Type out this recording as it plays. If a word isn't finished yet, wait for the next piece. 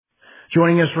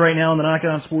Joining us right now on the Knock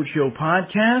On Sports Show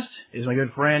podcast is my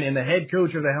good friend and the head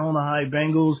coach of the Helena High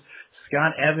Bengals,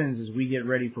 Scott Evans, as we get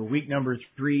ready for week number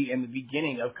 3 and the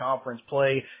beginning of conference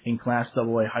play in Class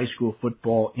AA high school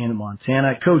football in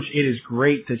Montana. Coach, it is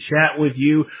great to chat with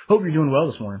you. Hope you're doing well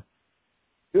this morning.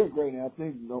 Doing great,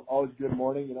 Anthony. Always a good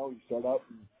morning. You start out,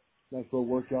 and nice little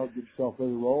workout, get yourself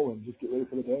ready to roll, and just get ready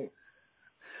for the day.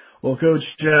 Well, Coach,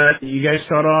 you guys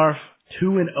start off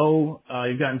 2-0.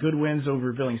 You've gotten good wins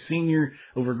over Billings Senior,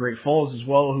 over Great Falls as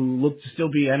well, who look to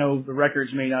still be, I know the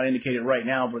records may not indicate it right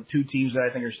now, but two teams that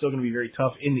I think are still going to be very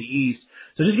tough in the East.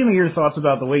 So just give me your thoughts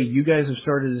about the way you guys have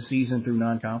started the season through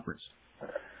non-conference.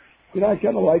 I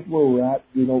kind of like where we're at.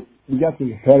 We got some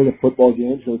competitive football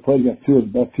games, so we played against two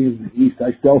of the best teams in the East.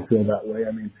 I still feel that way.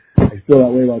 I feel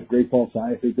that way about Great Falls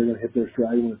High. I think they're going to hit their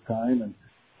stride when it's time, and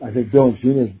I think Billings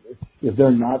Juniors, if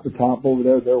they're not the top over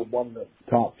there, they're one of the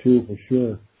top two for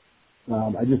sure.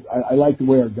 I like the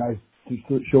way our guys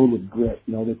showed with grit.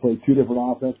 They played two different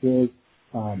offenses.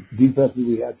 Defensively,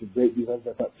 we had some great defense.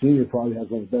 I thought Senior probably has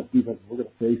one of the best defenses we're going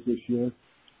to face this year.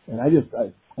 And I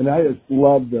just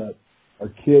love our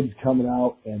kids coming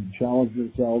out and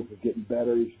challenging themselves and getting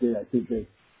better each day. I think they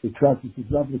trust us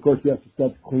enough. And of course, we have to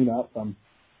start to clean up. I'm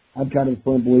kind of a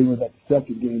firm believer that the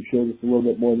second game showed us a little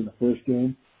bit more than the first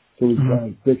game. So we try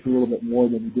and fix a little bit more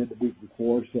than we did the week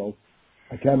before. So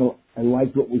I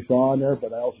liked what we saw in there,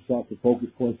 but I also saw some focus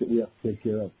points that we have to take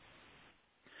care of.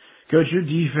 Coach, your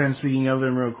defense, speaking of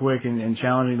them real quick and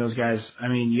challenging those guys,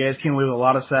 you guys came away with a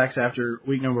lot of sacks after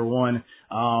week number 1.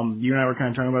 You and I were kind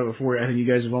of talking about it before. I think you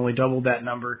guys have only doubled that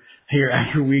number here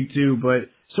after week 2. But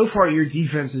so far, your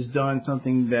defense has done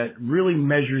something that really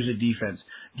measures a defense,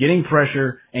 getting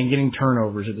pressure and getting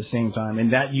turnovers at the same time.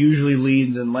 And that usually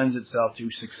leads and lends itself to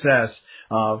success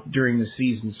during the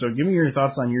season. So give me your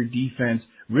thoughts on your defense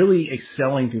really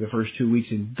excelling through the first 2 weeks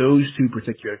in those two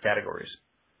particular categories.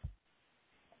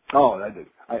 Oh,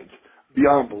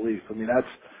 beyond belief. That's,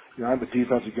 I'm a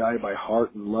defensive guy by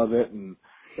heart and love it and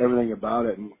everything about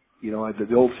it. And,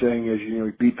 the old saying is,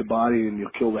 you beat the body and you'll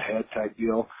kill the head type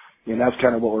deal. And that's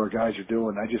kind of what our guys are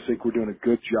doing. I just think we're doing a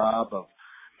good job of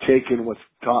taking what's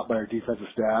taught by our defensive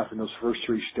staff in those first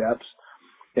 3 steps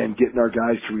and getting our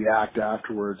guys to react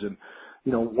afterwards. And,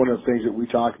 one of the things that we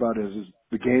talk about is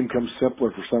the game comes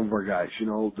simpler for some of our guys.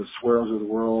 The Sweros of the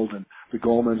world and the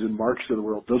Goldmans and Marks of the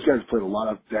world. Those guys played a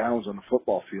lot of downs on the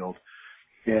football field.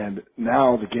 And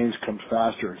now the games come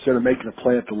faster. Instead of making a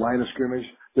play at the line of scrimmage,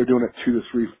 they're doing it 2 to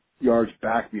 3 yards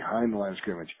back behind the line of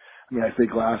scrimmage. I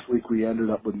think last week we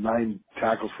ended up with 9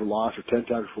 tackles for loss or 10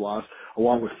 tackles for loss,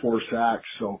 along with 4 sacks.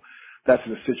 So that's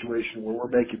in a situation where we're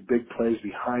making big plays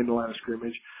behind the line of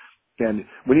scrimmage. And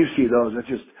when you see those,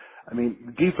 the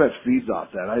defense feeds off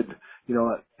that.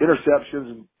 Interceptions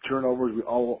and turnovers, we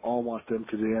all want them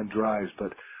because they end drives.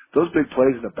 But those big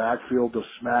plays in the backfield, those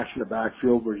smacks in the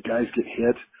backfield where you guys get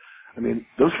hit,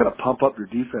 those kind of pump up your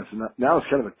defense. And now it's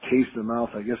kind of a taste in the mouth.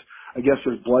 I guess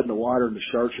there's blood in the water and the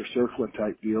sharks are circling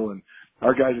type deal. And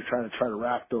our guys are trying to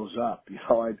rack those up.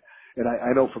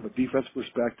 I know from a defense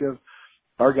perspective,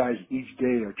 our guys each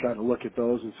day are trying to look at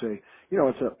those and say,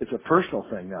 it's a personal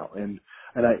thing now. And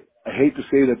I hate to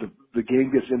say that the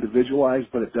game gets individualized,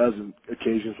 but it does in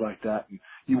occasions like that. And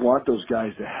you want those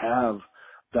guys to have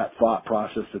that thought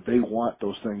process that they want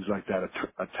those things like that,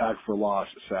 attack for loss,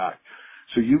 a sack.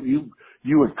 So you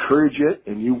encourage it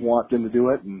and you want them to do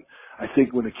it. And I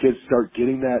think when the kids start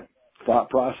getting that thought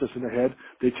process in their head,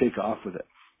 they take off with it.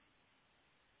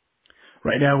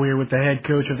 Right now, we are with the head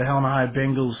coach of the Helena High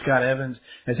Bengals, Scott Evans,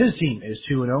 as his team is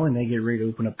 2-0, and they get ready to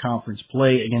open up conference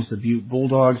play against the Butte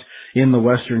Bulldogs in the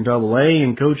Western AA.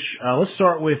 And, Coach, let's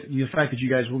start with the fact that you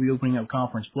guys will be opening up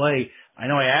conference play. I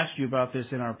know I asked you about this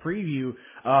in our preview,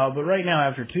 but right now,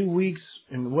 after 2 weeks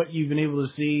and what you've been able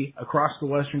to see across the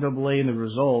Western AA and the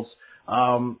results,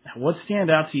 what stand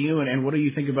out to you, and what do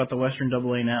you think about the Western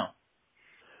AA now?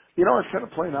 It's kind of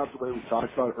playing out the way we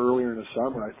talked about earlier in the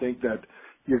summer. I think that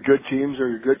your good teams are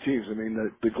your good teams.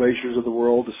 The Glaciers of the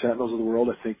world, the Sentinels of the world,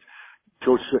 I think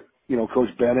Coach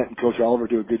Bennett and Coach Oliver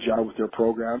do a good job with their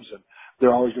programs, and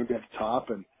they're always going to be at the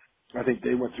top. And I think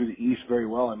they went through the East very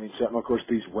well. Sentinel, of course,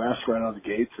 beats West right out of the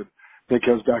gates, and then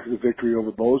comes back to the victory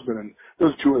over Bozeman. And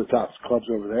those are 2 of the top clubs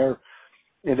over there.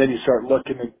 And then you start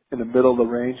looking in the middle of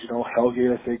the range.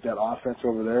 Hellgate, I think that offense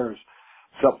over there is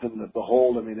something to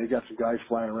behold. They got some guys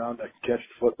flying around that can catch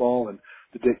the football, and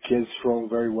the Dick kids throwing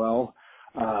very well.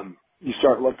 You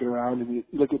start looking around and you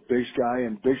look at Big Sky,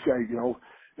 and Big Sky,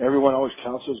 everyone always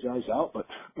counts those guys out, but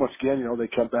once again, they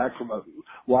come back from a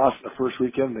loss the first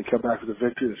weekend and they come back with a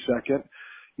victory the second.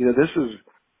 This is,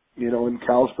 in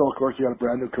Kalispell, of course, you got a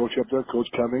brand new coach up there, Coach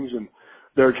Cummings, and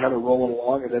they're kind of rolling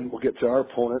along, and then we'll get to our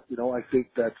opponent. You know, I think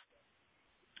that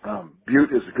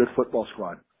Butte is a good football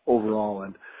squad overall,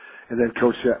 and then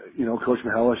Coach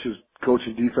Mahelish is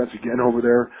coaching defense again over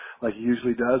there like he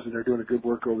usually does, and they're doing a good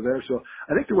work over there. So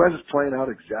I think the West is playing out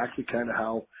exactly kind of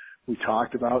how we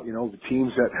talked about. You know, the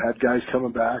teams that had guys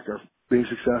coming back are being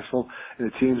successful,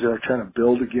 and the teams that are trying to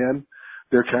build again,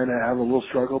 they're kind of having a little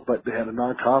struggle, but they had a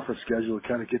non-conference schedule to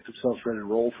kind of get themselves ready to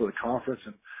roll for the conference.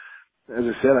 And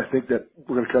as I said, I think that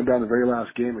we're going to come down to the very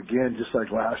last game again, just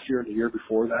like last year and the year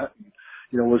before that. And,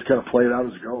 you know, we'll just kind of play it out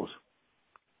as it goes.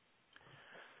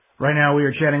 Right now, we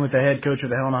are chatting with the head coach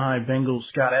of the Helena High Bengals,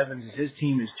 Scott Evans. His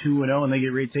team is 2-0, and they get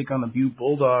ready to take on the Butte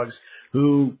Bulldogs,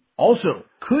 who also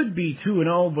could be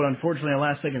 2-0, but unfortunately, a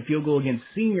last-second field goal against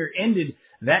Senior ended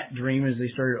that dream as they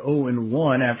started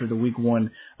 0-1 after the Week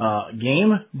 1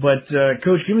 game. But,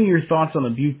 Coach, give me your thoughts on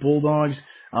the Butte Bulldogs,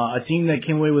 a team that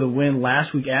came away with a win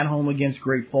last week at home against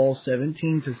Great Falls,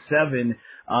 17-7.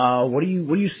 What do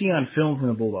you see on film from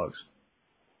the Bulldogs?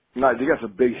 No, they got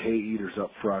some big hay eaters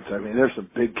up front. I mean, there's some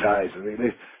big guys. I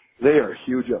mean, they are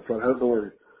huge up front. I don't know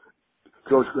where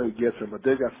Coach Gray gets them, but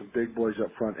they've got some big boys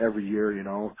up front every year, you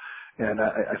know. And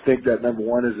I think that number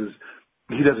one is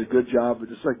he does a good job. But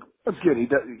just like once again, he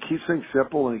keeps things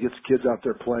simple and he gets kids out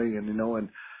there playing, and you know, and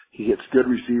he gets good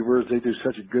receivers. They do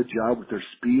such a good job with their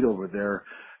speed over there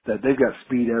that they've got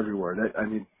speed everywhere. I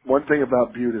mean, one thing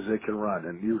about Butte is they can run,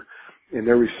 and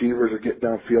their receivers are getting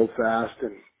downfield fast,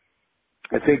 and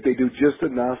I think they do just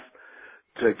enough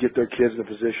to get their kids in a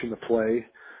position to play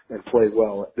and play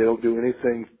well. They don't do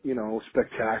anything, you know,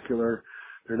 spectacular.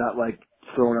 They're not like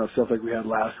throwing out stuff like we had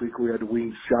last week where we had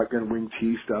to shotgun wing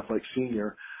T stuff like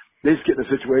Senior. They just get in a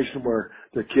situation where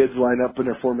their kids line up in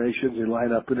their formations, they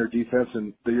line up in their defense,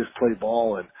 and they just play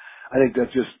ball. And I think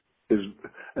that just is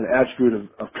an attribute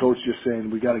of Coach just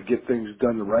saying we got to get things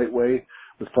done the right way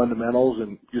with fundamentals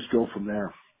and just go from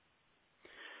there.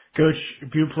 Coach,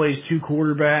 Butte plays two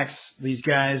quarterbacks. These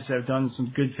guys have done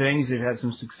some good things. They've had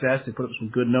some success. They put up some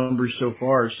good numbers so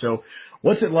far. So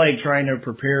what's it like trying to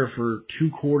prepare for two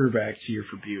quarterbacks here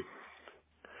for Butte?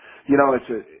 You know,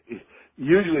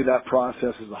 usually that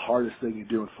process is the hardest thing you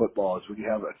do in football is when you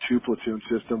have a two-platoon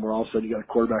system where all of a sudden you got a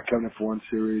quarterback coming in for one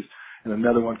series and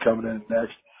another one coming in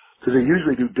next, because they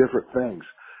usually do different things.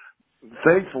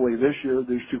 Thankfully, this year,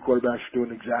 these two quarterbacks are doing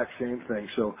the exact same thing.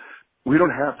 So we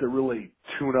don't have to really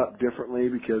tune up differently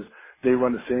because they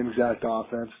run the same exact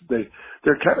offense.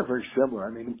 They're kind of very similar.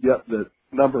 I mean, yep, the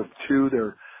number 2,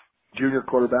 their junior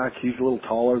quarterback, he's a little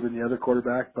taller than the other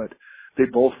quarterback, but they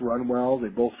both run well. They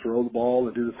both throw the ball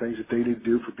and do the things that they need to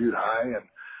do for Butte High. And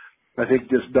I think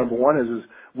just number one is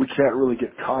we can't really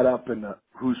get caught up in the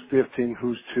who's 15,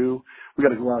 who's 2. We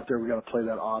got to go out there. We got to play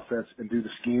that offense and do the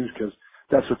schemes because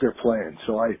that's what they're playing.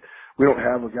 So we don't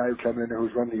have a guy who come in there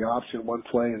who's running the option one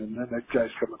play and then that guy's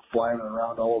coming flying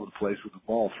around all over the place with the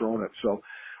ball, throwing it. So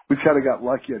we kind of got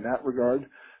lucky in that regard.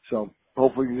 So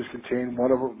hopefully we can just contain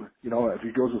one of them. You know, if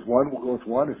he goes with one, we'll go with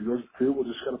one. If he goes with 2, we'll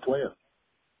just kind of play it.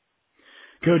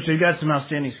 Coach, they've got some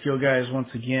outstanding skill guys once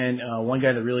again. One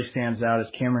guy that really stands out is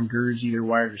Cameron Guernsey, their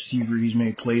wide receiver. He's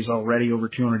made plays already, over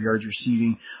 200 yards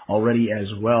receiving already as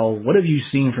well. What have you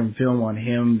seen from film on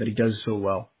him that he does so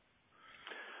well?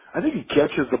 I think he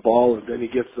catches the ball and then he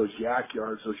gets those yak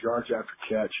yards, those yards after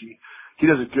catch. He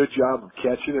does a good job of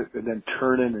catching it and then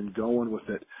turning and going with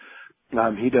it.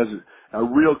 He does a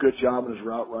real good job in his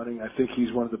route running. I think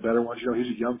he's one of the better ones. You know,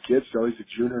 he's a young kid still. He's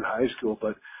a junior in high school,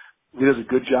 but he does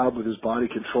a good job with his body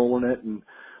controlling it. And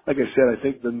like I said, I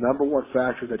think the number one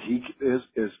factor that he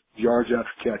is yards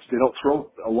after catch. They don't throw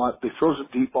a lot. They throw some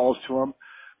deep balls to him,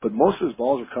 but most of his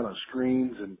balls are kind of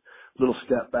screens and little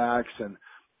step backs, and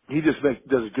he just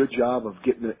does a good job of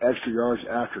getting the extra yards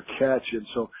after catch. And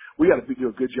so we got to do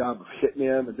a good job of hitting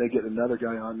him and then get another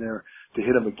guy on there to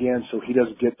hit him again so he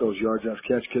doesn't get those yards after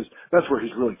catch, because that's where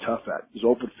he's really tough at, is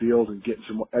open field and getting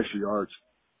some extra yards.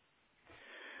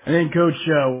 And then, Coach,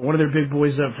 one of their big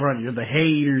boys up front, you're the hay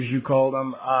eaters, you called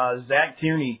them. Zach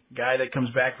Tierney, guy that comes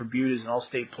back for Butte as an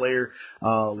all-state player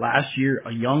last year,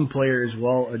 a young player as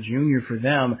well, a junior for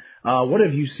them. What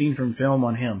have you seen from film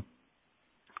on him?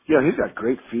 Yeah, he's got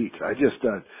great feet. I just,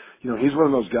 he's one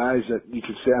of those guys that you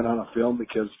can stand on a film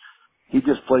because he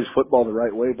just plays football the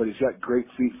right way, but he's got great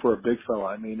feet for a big fella.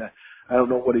 I mean, I don't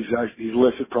know what he's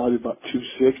listed probably about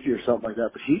 260 or something like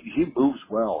that, but he moves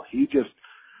well.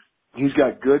 He's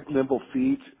got good, nimble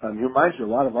feet. He reminds me a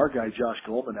lot of our guy, Josh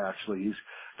Goldman, actually. He's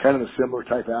kind of a similar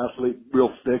type athlete, real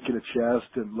thick in the chest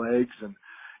and legs. And,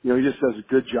 he just does a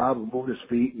good job of moving his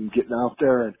feet and getting out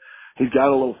there. And he's got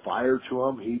a little fire to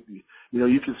him.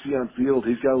 You can see on field,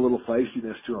 he's got a little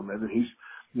feistiness to him. And then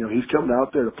he's coming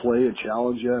out there to play and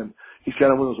challenge you. And, he's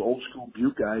kind of one of those old school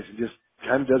Butte guys and just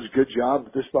kind of does a good job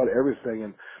with just about everything.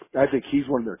 And I think he's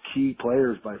one of their key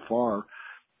players by far.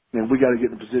 And we got to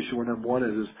get in a position where number one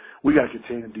is we got to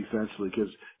contain him defensively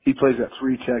because he plays that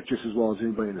 3 tech just as well as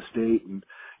anybody in the state. And,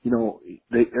 you know,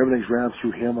 everything's ran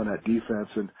through him on that defense.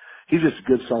 And he's just a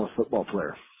good, solid football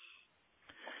player.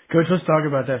 Coach, let's talk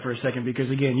about that for a second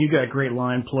because, again, you got great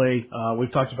line play.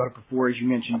 We've talked about it before. As you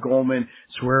mentioned, Goldman,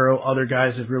 Suero, other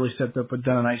guys have really stepped up and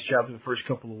done a nice job in the first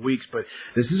couple of weeks. But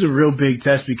this is a real big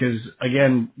test because,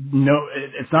 again,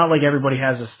 it's not like everybody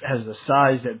has the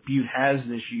size that Butte has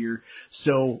this year.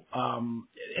 So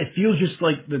it feels just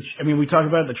like we talk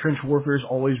about the trench warfare is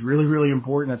always really, really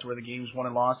important. That's where the game's won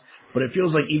and lost. But it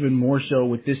feels like even more so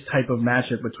with this type of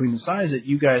matchup between the size that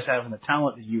you guys have and the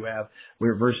talent that you have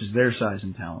versus their size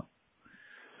and talent.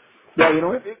 Yeah, you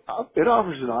know, it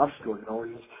offers an obstacle, you know.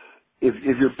 If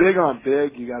you're big on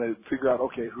big, you got to figure out,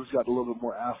 okay, who's got a little bit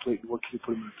more athlete and what can you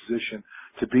put them in a position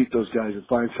to beat those guys and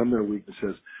find some of their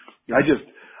weaknesses.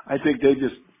 I think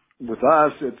with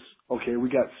us, it's, okay, we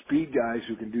got speed guys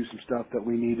who can do some stuff that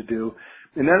we need to do.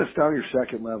 And then it's down your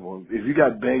second level. If you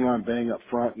got bang on bang up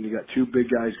front and you got 2 big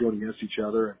guys going against each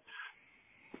other,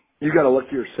 you got to look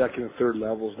to your second and third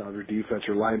levels now of your defense,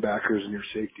 your linebackers and your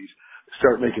safeties.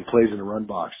 Start making plays in the run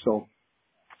box. So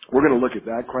we're going to look at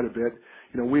that quite a bit.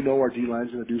 You know, we know our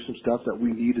D-line's going to do some stuff that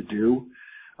we need to do.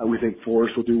 We think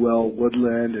Forrest will do well,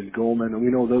 Woodland and Goldman, and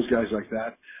we know those guys like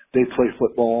that. They play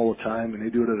football all the time, and they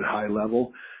do it at a high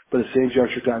level. But at the same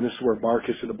juncture time, this is where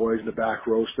Marcus and the boys in the back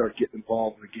row start getting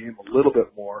involved in the game a little bit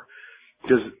more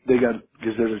because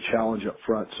there's a challenge up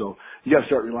front. So you got to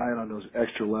start relying on those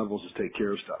extra levels to take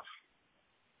care of stuff.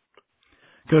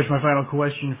 Coach, my final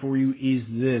question for you is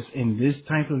this. In this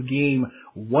type of game,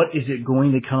 what is it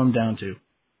going to come down to?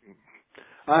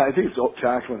 I think it's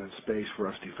tackling in space for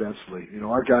us defensively. You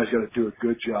know, our guys got to do a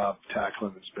good job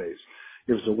tackling in space.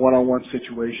 If it's a one-on-one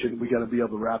situation, we got to be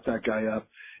able to wrap that guy up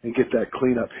and get that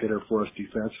cleanup hitter for us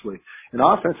defensively. And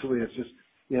offensively, it's just,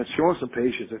 you know, it's showing some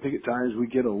patience. I think at times we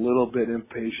get a little bit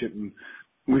impatient and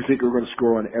we think we're going to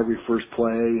score on every first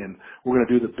play and we're going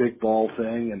to do the big ball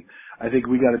thing. And I think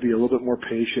we got to be a little bit more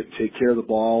patient, take care of the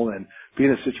ball, and be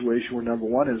in a situation where number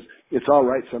one is it's all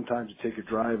right sometimes to take a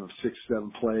drive of 6,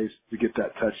 7 plays to get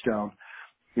that touchdown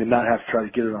and not have to try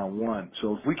to get it on one.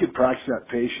 So if we can practice that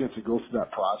patience and go through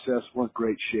that process, we're in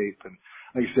great shape. And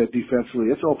like I said,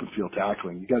 defensively, it's open field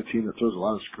tackling. You got a team that throws a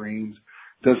lot of screens,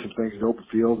 does some things in open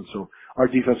field, and so our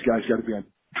defense guys got to be on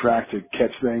track to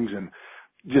catch things and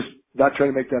just not try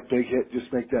to make that big hit,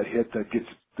 just make that hit that gets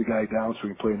the guy down so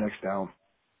we can play next down.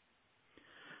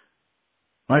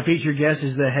 My featured guest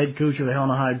is the head coach of the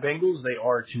Helena High Bengals. They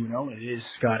are 2-0. It is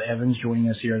Scott Evans joining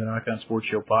us here on the Knock On Sports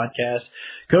Show podcast.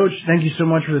 Coach, thank you so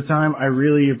much for the time. I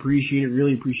really appreciate it.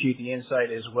 Really appreciate the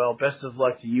insight as well. Best of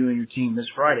luck to you and your team this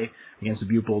Friday against the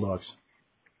Butte Bulldogs.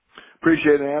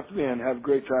 Appreciate it, Anthony, and have a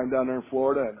great time down there in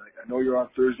Florida. And I know you're on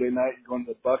Thursday night. You're going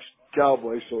to the Bucks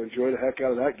Cowboys, so enjoy the heck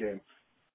out of that game.